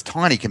 dude, but it's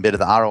tiny compared to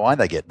the ROI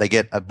they get. They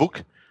get a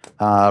book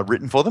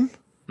written for them.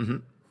 Mm-hmm.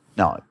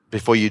 No,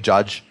 before you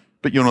judge,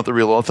 but you're not the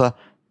real author.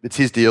 It's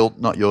his deal,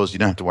 not yours. You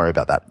don't have to worry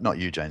about that. Not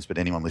you, James, but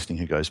anyone listening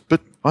who goes, but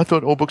I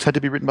thought all books had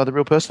to be written by the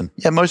real person.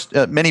 Yeah,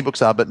 many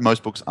books are, but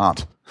most books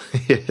aren't.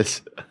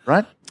 Yes.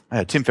 Right?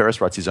 Tim Ferriss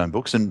writes his own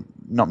books, and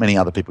not many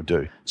other people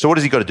do. So what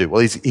has he got to do?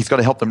 Well, he's got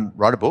to help them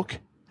write a book,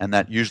 and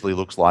that usually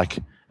looks like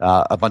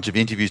a bunch of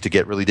interviews to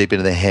get really deep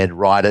into their head,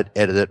 write it,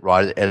 edit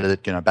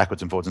it,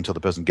 backwards and forwards until the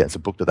person gets a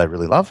book that they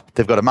really love.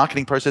 They've got a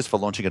marketing process for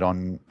launching it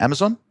on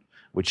Amazon,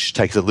 which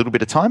takes a little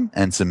bit of time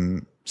and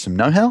some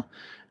know-how.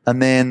 And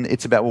then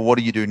it's about, well, what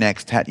do you do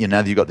next? Now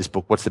that you've got this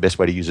book, what's the best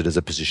way to use it as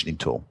a positioning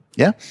tool?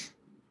 Yeah?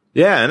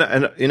 Yeah,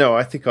 and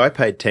I think I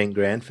paid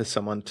 $10,000 for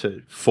someone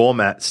to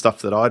format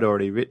stuff that I'd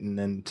already written,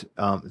 and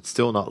it's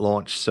still not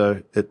launched,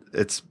 so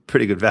it's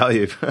pretty good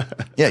value.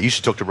 Yeah, you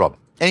should talk to Rob.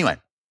 Anyway,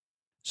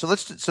 so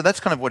that's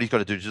kind of what he's got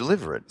to do to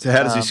deliver it. So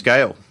how does he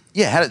scale?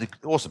 Yeah,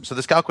 awesome. So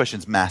the scale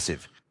question's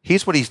massive.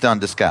 Here's what he's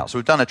done to scale. So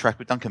we've done Attract,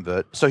 we've done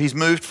Convert. So he's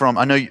moved from,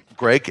 I know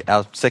Greg,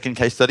 our second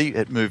case study,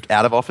 it moved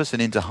out of office and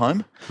into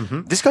home.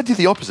 Mm-hmm. This guy did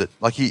the opposite.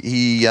 Like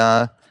he's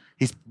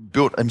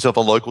built himself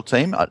a local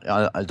team.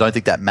 I don't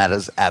think that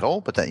matters at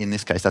all, but in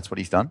this case, that's what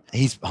he's done.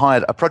 He's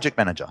hired a project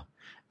manager,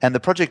 and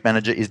the project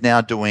manager is now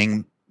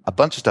doing a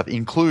bunch of stuff,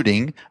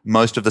 including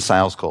most of the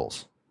sales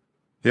calls.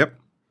 Yep.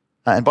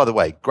 And by the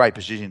way, great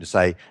position to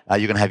say you're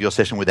going to have your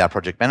session with our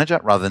project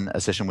manager rather than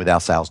a session with our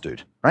sales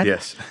dude, right?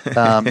 Yes.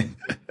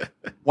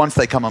 Once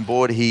they come on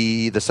board,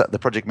 the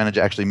project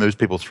manager actually moves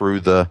people through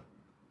the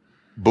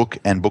book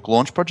and book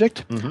launch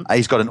project. Mm-hmm.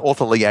 He's got an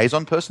author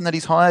liaison person that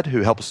he's hired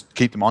who helps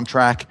keep them on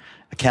track,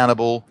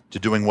 accountable to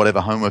doing whatever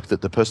homework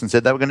that the person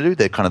said they were going to do.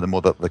 They're kind of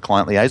the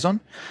client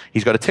liaison.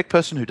 He's got a tech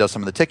person who does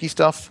some of the techie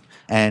stuff,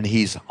 and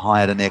he's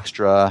hired an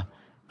extra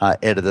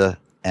editor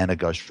and a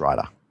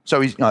ghostwriter. So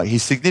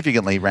he's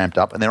significantly ramped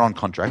up, and they're on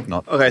contract.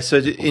 So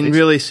in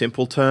really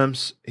simple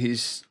terms,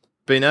 he's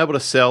been able to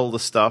sell the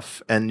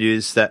stuff and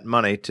use that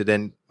money to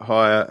then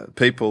hire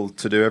people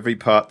to do every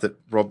part that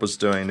Rob was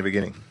doing in the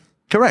beginning.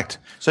 Correct.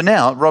 So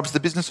now Rob's the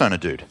business owner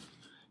dude.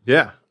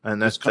 Yeah, and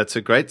that's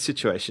a great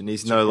situation.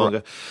 He's no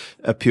longer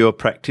a pure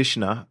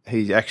practitioner.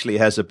 He actually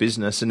has a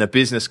business, and a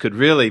business could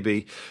really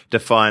be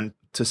defined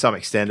to some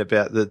extent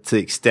about the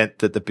extent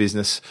that the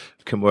business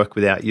can work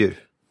without you.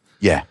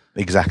 Yeah,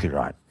 exactly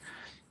right.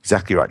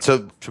 Exactly right.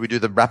 So should we do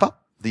the wrap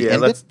up?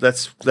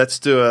 Let's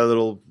do a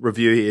little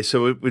review here.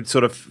 So we'd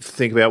sort of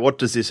think about, what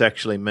does this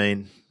actually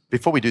mean?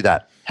 Before we do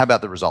that, how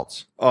about the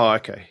results? Oh,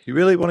 okay. You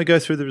really want to go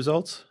through the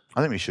results? I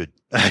think we should.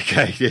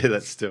 Okay, yeah,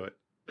 let's do it.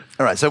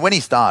 All right. So when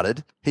he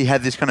started, he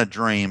had this kind of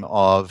dream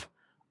of,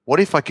 what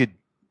if I could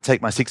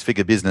take my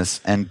 6-figure business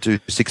and do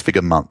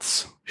 6-figure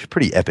months? Which is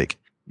pretty epic.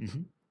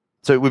 Mm-hmm.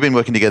 So we've been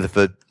working together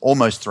for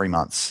almost 3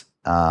 months.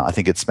 I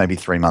think it's maybe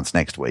 3 months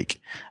next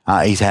week.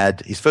 He's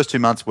had his first 2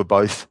 months were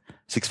both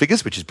 6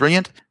 figures, which is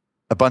brilliant.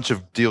 A bunch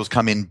of deals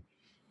come in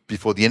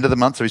before the end of the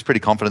month, so he's pretty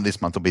confident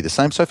this month will be the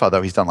same. So far,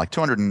 though, he's done like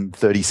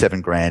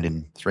 $237,000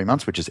 in 3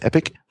 months, which is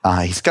epic.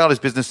 He scaled his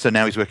business, so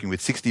now he's working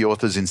with 60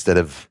 authors instead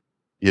of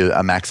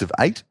a max of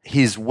 8.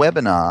 His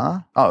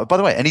webinar, oh, by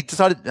the way, and he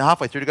decided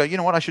halfway through to go, you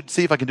know what, I should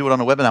see if I can do it on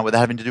a webinar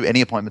without having to do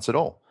any appointments at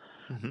all.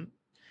 Mm-hmm.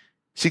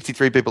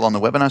 63 people on the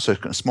webinar, so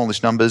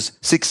smallish numbers.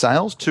 6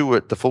 sales, 2 were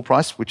at the full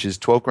price, which is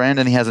 $12,000,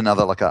 and he has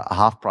another like a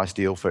half price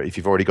deal for if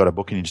you've already got a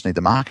book and you just need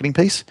the marketing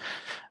piece.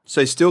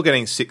 So he's still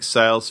getting 6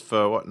 sales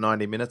for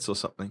 90 minutes or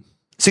something?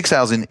 6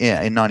 sales in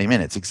 90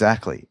 minutes,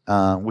 exactly,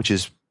 which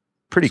is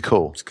pretty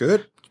cool. It's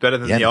good. It's better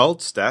than the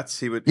old stats.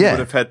 He would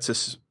have had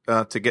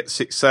to get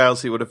 6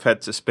 sales. He would have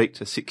had to speak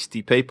to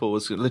 60 people. It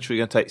was literally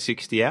going to take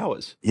 60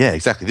 hours. Yeah,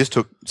 exactly. This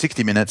took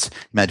 60 minutes.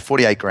 He made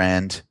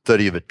 $48,000,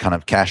 30 of it kind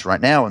of cash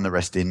right now, and the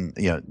rest in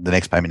the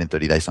next payment in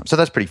 30 days time. So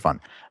that's pretty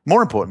fun.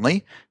 More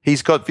importantly,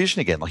 he's got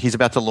vision again. Like he's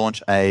about to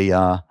launch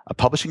a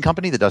publishing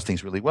company that does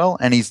things really well,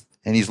 and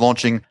he's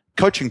launching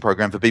coaching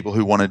program for people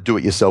who want to do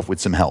it yourself with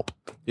some help.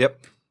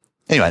 Yep.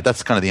 Anyway,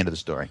 that's kind of the end of the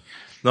story.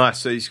 Nice.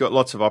 So he's got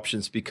lots of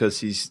options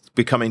because he's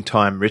becoming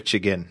time rich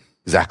again.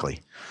 Exactly.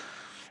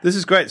 This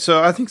is great.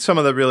 So I think some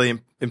of the really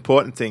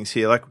important things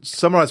here, like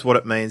summarize what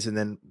it means, and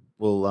then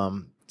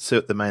we'll see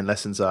what the main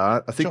lessons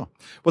are. I think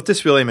what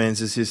this really means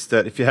is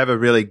that if you have a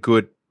really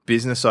good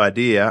business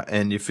idea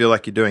and you feel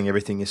like you're doing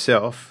everything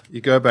yourself,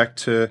 you go back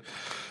to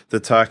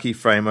the Taki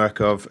framework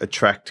of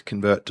attract,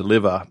 convert,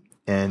 deliver,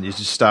 and you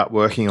just start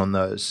working on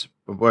those.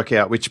 Work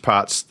out which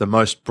part's the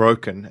most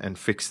broken and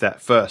fix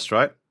that first,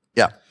 right?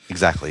 Yeah,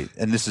 exactly.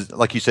 And this is,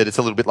 like you said, it's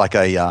a little bit like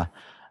a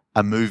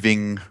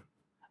moving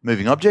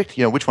object.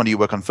 Which one do you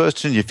work on first?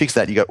 As soon as you fix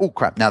that, you go, oh,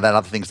 crap, now that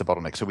other thing's the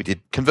bottleneck. So we did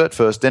convert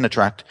first, then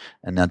attract,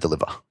 and now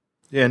deliver.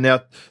 Yeah,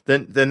 now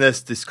then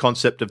there's this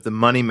concept of the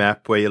money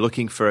map where you're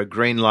looking for a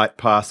green light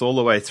path all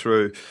the way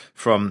through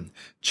from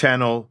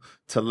channel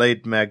to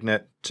lead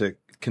magnet to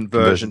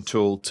conversion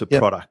tool to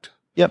product.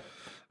 Yep.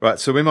 Right.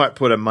 So we might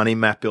put a money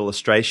map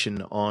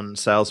illustration on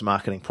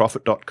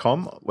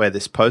salesmarketingprofit.com where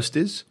this post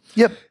is.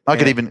 Yep.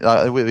 We've even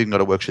got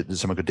a worksheet that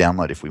someone could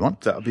download if we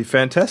want. That would be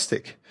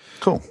fantastic.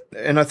 Cool.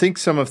 And I think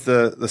some of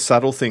the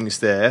subtle things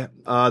there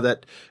are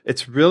that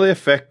it's really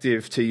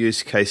effective to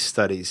use case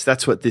studies.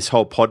 That's what this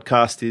whole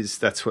podcast is.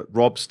 That's what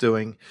Rob's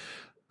doing.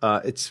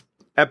 It's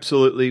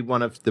absolutely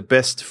one of the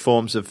best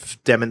forms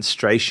of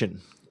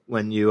demonstration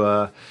when you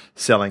are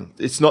selling.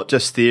 It's not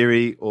just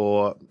theory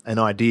or an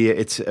idea,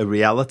 it's a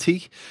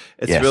reality.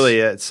 It's really,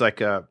 it's like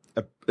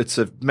it's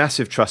a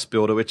massive trust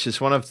builder, which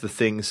is one of the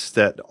things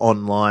that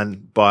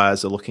online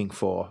buyers are looking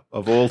for.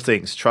 Of all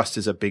things, trust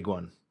is a big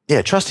one.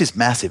 Yeah, trust is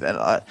massive. And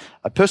I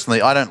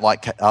personally, I don't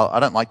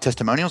like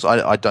testimonials.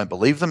 I don't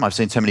believe them. I've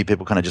seen so many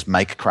people kind of just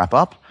make crap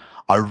up.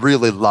 I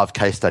really love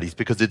case studies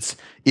because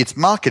it's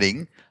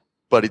marketing,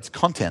 but it's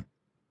content.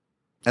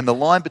 And the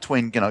line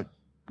between,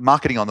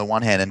 marketing on the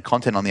one hand and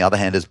content on the other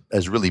hand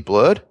is really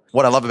blurred.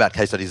 What I love about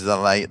case studies is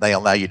that they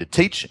allow you to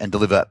teach and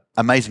deliver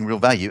amazing real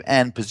value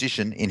and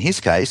position, in his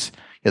case,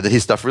 that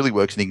his stuff really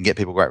works and he can get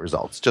people great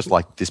results, just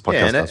like this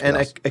podcast does. And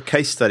a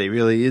case study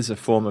really is a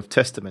form of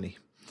testimony.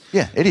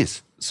 Yeah, it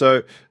is.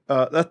 So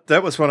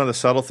that was one of the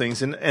subtle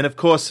things. And of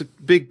course, a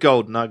big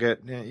gold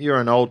nugget,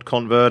 you're an old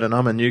convert and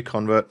I'm a new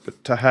convert,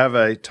 but to have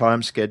a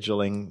time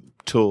scheduling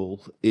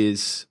tool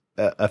is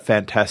a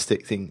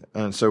fantastic thing.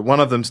 And so one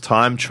of them's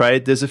Time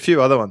Trade. There's a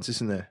few other ones,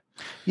 isn't there?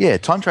 Yeah,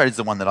 Time Trade is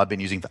the one that I've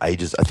been using for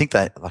ages. I think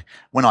that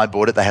when I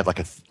bought it, they had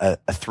a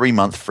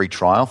 3-month free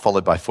trial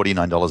followed by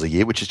 $49 a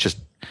year, which is just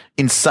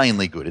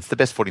insanely good. It's the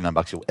best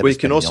 $49 you'll ever We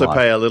spend can in also your life.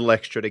 pay a little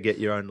extra to get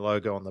your own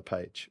logo on the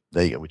page.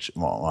 There you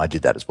go. I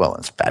did that as well, and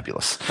it's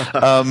fabulous.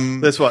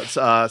 There's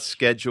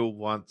Schedule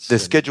Once.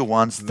 There's Schedule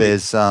Once.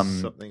 There's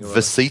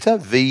Visita,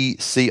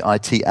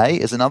 VCITA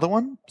is another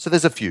one. So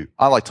there's a few.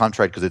 I like Time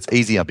Trade because it's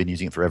easy. I've been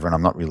using it forever, and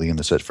I'm not really in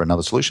the search for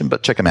another solution,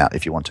 but check them out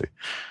if you want to.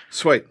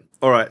 Sweet.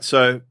 All right,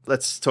 so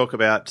let's talk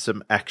about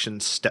some action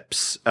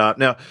steps.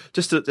 Now,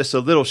 just a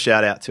little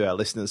shout out to our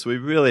listeners. We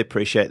really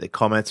appreciate the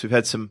comments. We've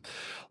had some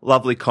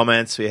lovely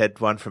comments. We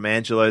had one from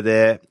Angelo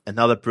there.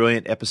 Another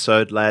brilliant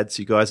episode, lads.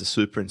 You guys are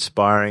super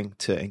inspiring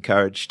to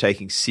encourage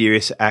taking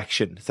serious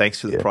action. Thanks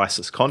for the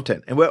priceless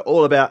content. And we're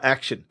all about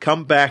action.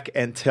 Come back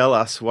and tell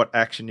us what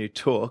action you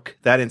took.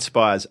 That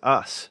inspires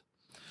us.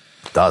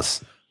 It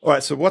does. All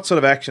right, so what sort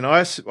of action?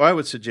 I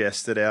would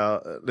suggest that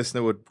our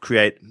listener would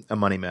create a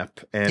money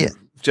map and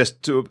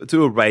just do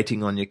a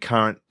rating on your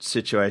current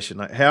situation.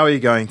 Like, how are you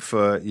going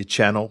for your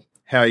channel?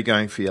 How are you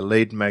going for your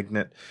lead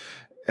magnet?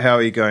 How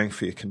are you going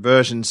for your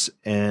conversions?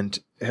 And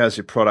how's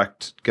your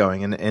product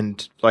going?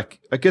 And like,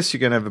 I guess you're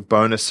going to have a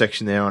bonus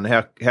section there on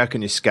how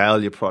can you scale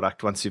your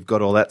product once you've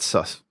got all that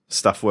stuff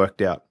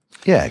worked out.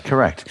 Yeah,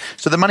 correct.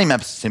 So the money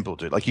map's simple,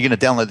 dude. Like, you're going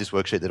to download this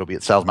worksheet that'll be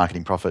at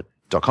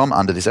salesmarketingprofit.com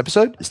under this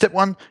episode. Step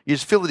 1, you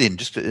just fill it in.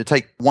 Just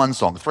take one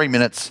song, 3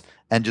 minutes,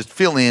 and just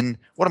fill in,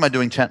 what am I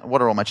doing?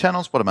 What are all my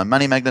channels? What are my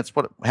money magnets?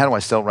 How do I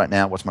sell right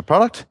now? What's my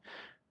product?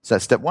 So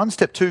that's step 1.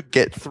 Step 2,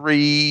 get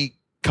 3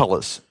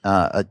 colors,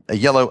 a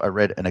yellow, a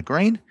red, and a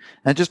green,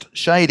 and just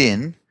shade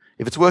in.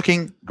 If it's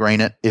working, green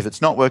it. If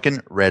it's not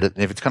working, red it.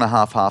 And if it's kind of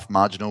half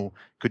marginal,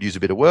 could use a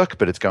bit of work,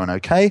 but it's going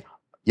okay,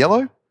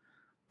 yellow.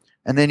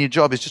 And then your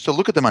job is just to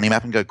look at the money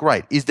map and go,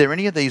 great, is there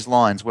any of these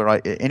lines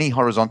where any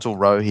horizontal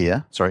row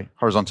here,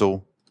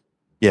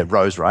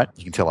 rows, right?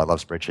 You can tell I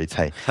love spreadsheets,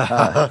 hey.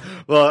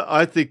 Well,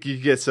 I think you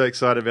get so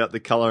excited about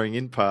the colouring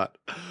in part.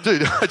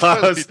 Dude, I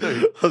totally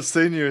do. I've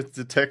seen you at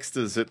the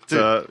texters at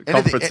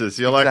conferences.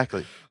 You're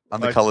exactly.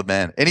 I'm the coloured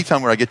man.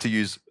 Anytime where I get to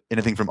use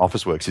anything from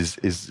Officeworks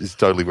is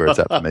totally where it's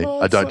at for me.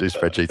 I don't do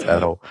spreadsheets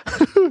at all.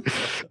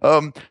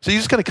 So you're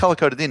just going to color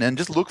code it in and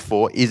just look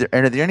for,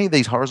 are there any of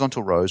these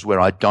horizontal rows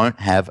where I don't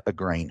have a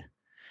green?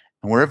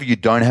 And wherever you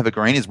don't have a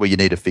green is where you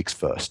need to fix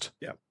first.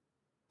 Yeah.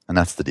 And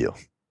that's the deal.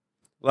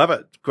 Love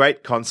it.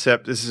 Great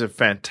concept. This is a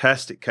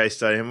fantastic case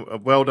study.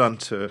 And well done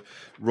to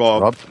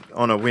Rob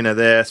on a winner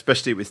there,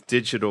 especially with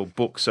digital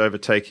books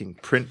overtaking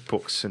print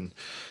books and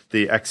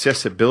the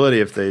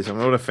accessibility of these. I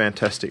mean, what a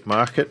fantastic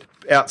market.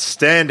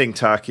 Outstanding,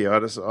 Taki.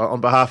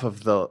 On behalf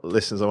of the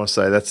listeners, I want to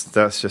say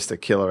that's just a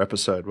killer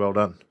episode. Well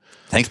done.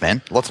 Thanks,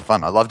 man. Lots of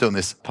fun. I love doing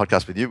this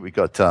podcast with you. We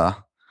got I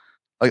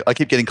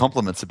keep getting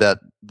compliments about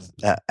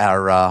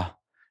our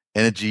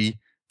energy,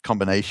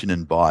 combination,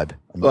 and vibe.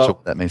 I'm not sure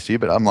what that means to you,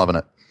 but I'm loving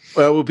it.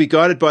 Well, we'll be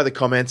guided by the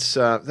comments.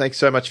 Thanks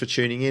so much for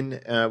tuning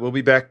in. We'll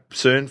be back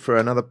soon for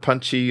another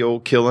punchy,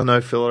 all-killer,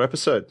 no-filler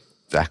episode.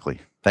 Exactly.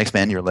 Thanks,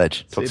 man. You're a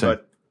ledge. Talk soon.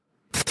 Bud.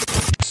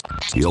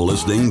 You're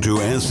listening to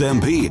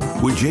SMP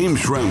with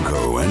James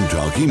Schramko and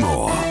Taki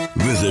Moore.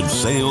 Visit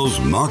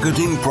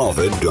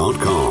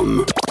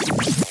salesmarketingprofit.com.